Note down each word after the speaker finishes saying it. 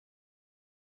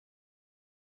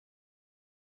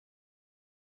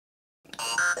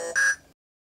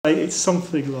It's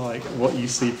something like what you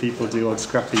see people do on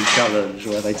Scrappy Challenge,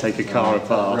 where they take a car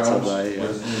apart and they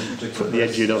put the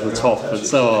engine on the top and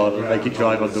so on and make it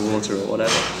drive underwater or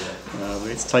whatever.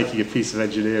 It's taking a piece of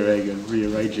engineering and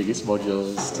rearranging its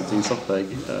modules to do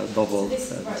something novel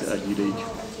and unique.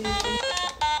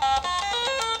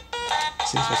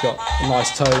 See, so it's got a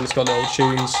nice tone, it's got little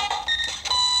tunes,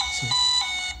 some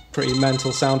pretty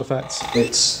mental sound effects.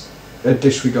 It's a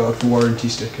disregard for warranty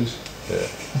stickers. Yeah.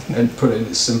 And put it in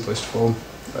its simplest form.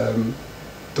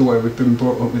 The way we've been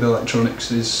brought up with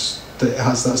electronics is that it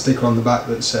has that sticker on the back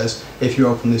that says, if you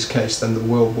open this case then the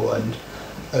world will end.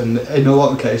 And in a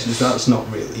lot of cases that's not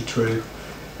really true.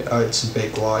 It's a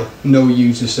big lie. No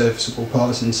user serviceable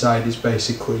parts inside is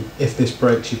basically, if this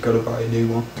breaks you've got to buy a new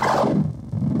one.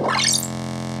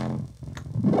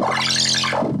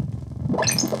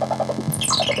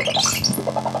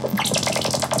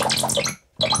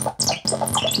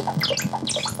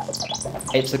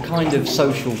 It's a kind of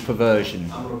social perversion.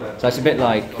 So it's a bit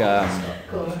like, I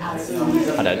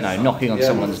don't know, knocking on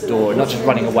someone's door, not just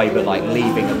running away, but like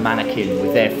leaving a mannequin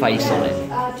with their face on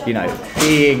it. You know,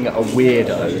 being a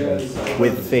weirdo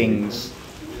with things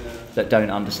that don't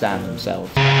understand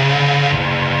themselves.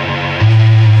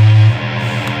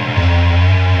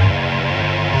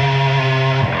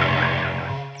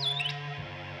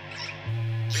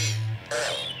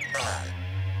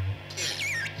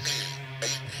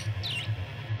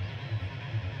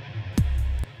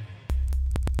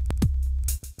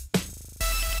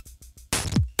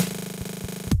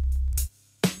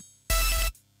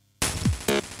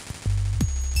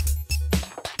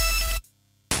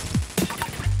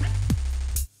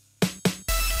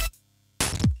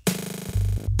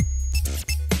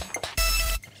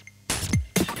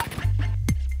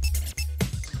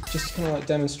 Just to kind of like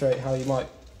demonstrate how you might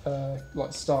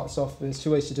like start us off, there's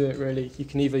two ways to do it really. You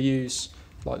can either use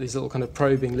like these little kind of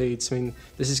probing leads. I mean,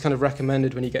 this is kind of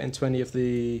recommended when you get into any of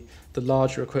the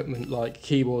larger equipment like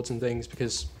keyboards and things,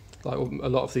 because like a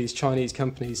lot of these Chinese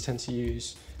companies tend to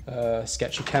use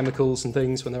sketchy chemicals and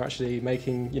things when they're actually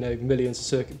making, you know, millions of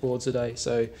circuit boards a day.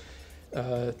 So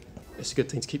it's a good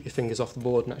thing to keep your fingers off the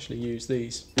board and actually use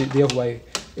these. The other way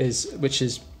is, which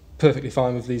is perfectly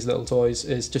fine with these little toys,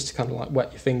 is just to kind of like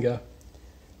wet your finger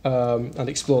and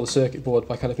explore the circuit board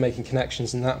by kind of making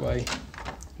connections in that way.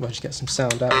 We'll just get some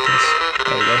sound out of this.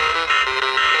 There we go.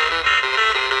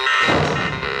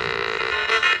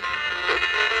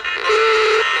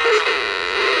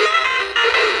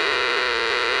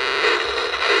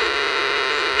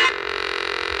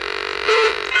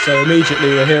 So immediately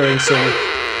we're hearing some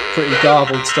pretty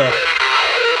garbled stuff.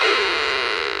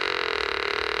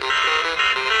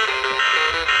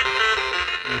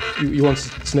 You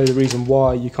wanted to know the reason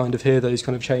why you kind of hear those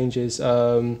kind of changes.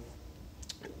 When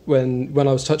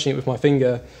I was touching it with my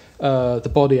finger,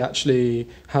 the body actually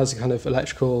has a kind of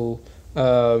electrical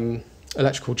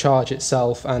charge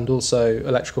itself and also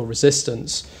electrical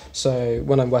resistance. So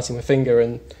when I'm wetting my finger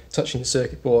and touching the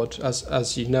circuit board,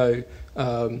 as you know,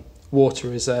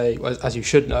 water is as you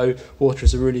should know, water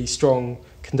is a really strong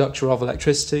conductor of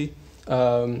electricity,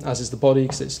 as is the body,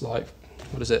 because it's like,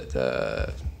 what is it?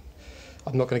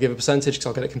 I'm not going to give a percentage because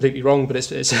I'll get it completely wrong, but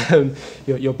it's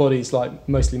your body's like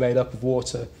mostly made up of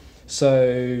water.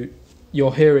 So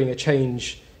you're hearing a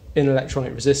change in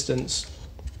electronic resistance.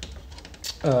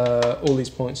 All these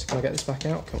points, can I get this back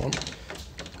out? Come on.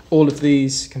 All of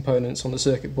these components on the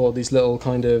circuit board, these little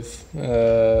kind of,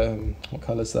 what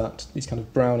colour is that? These kind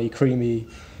of browny, creamy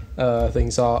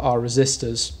things are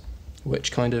resistors,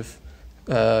 which kind of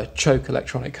choke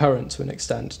electronic current to an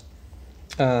extent.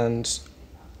 And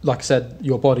like I said,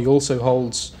 your body also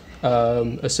holds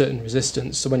a certain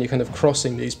resistance. So when you're kind of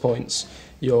crossing these points,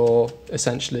 you're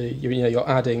essentially you're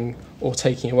adding or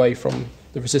taking away from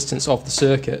the resistance of the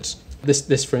circuit.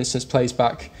 This for instance plays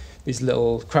back these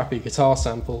little crappy guitar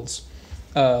samples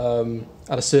at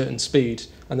a certain speed,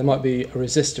 and there might be a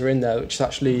resistor in there which is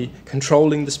actually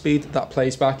controlling the speed that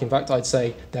plays back. In fact, I'd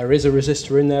say there is a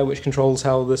resistor in there which controls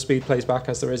how the speed plays back,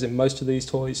 as there is in most of these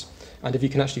toys. And if you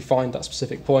can actually find that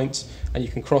specific point and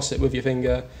you can cross it with your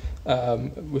finger,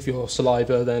 with your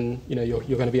saliva, then you're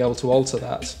going to be able to alter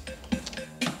that.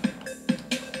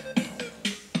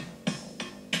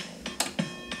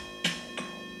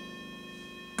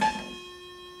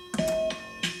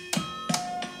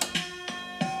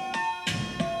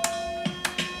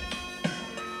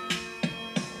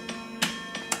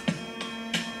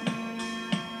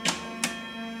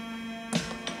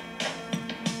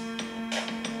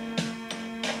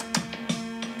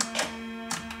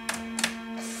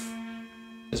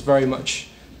 It's very much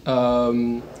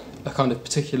a kind of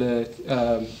particular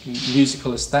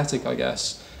musical aesthetic, I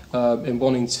guess. in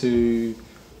wanting to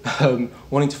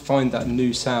find that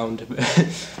new sound.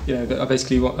 You know, I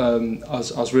basically I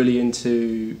was really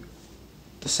into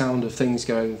the sound of things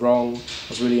going wrong. I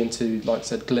was really into, like I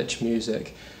said, glitch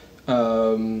music.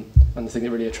 And the thing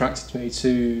that really attracted me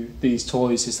to these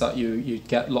toys is that you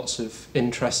get lots of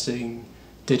interesting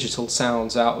digital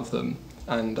sounds out of them,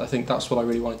 and I think that's what I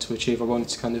really wanted to achieve. I wanted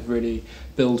to kind of really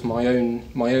build my own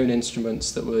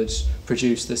instruments that would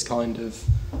produce this kind of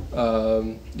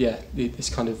this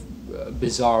kind of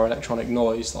bizarre electronic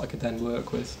noise that I could then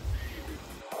work with.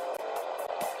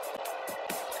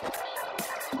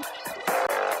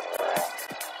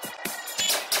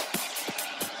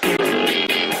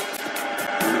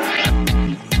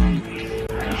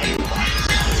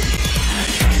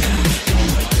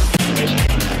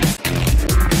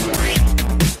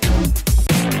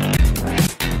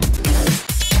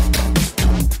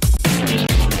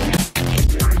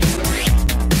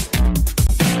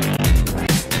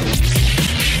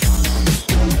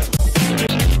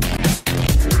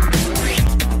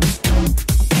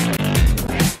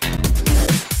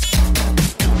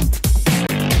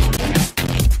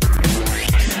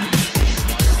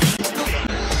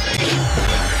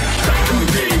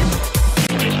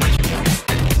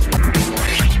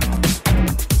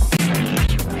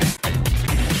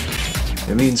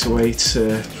 It means a way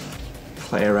to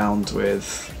play around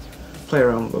with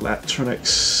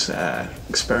electronics,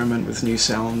 experiment with new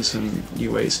sounds and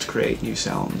new ways to create new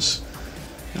sounds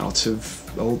out of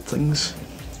old things.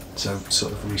 So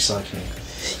sort of recycling.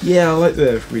 Yeah, I like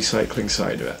the recycling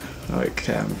side of it. Like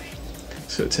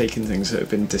sort of taking things that have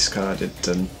been discarded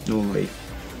and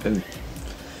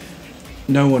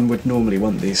no one would normally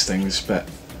want these things, but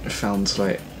found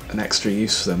like an extra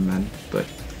use for them then. But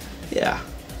yeah.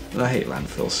 I hate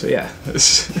landfill, so yeah,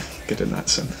 it's good in that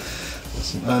sense.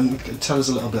 Awesome. Tell us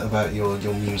a little bit about your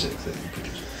music that you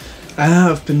produce.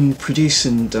 I've been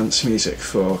producing dance music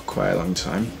for quite a long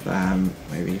time,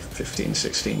 maybe 15,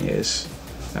 16 years.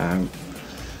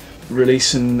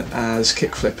 Releasing as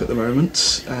Kickflip at the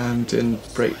moment, doing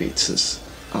breakbeats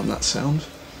on that sound.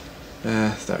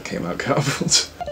 That came out garbled.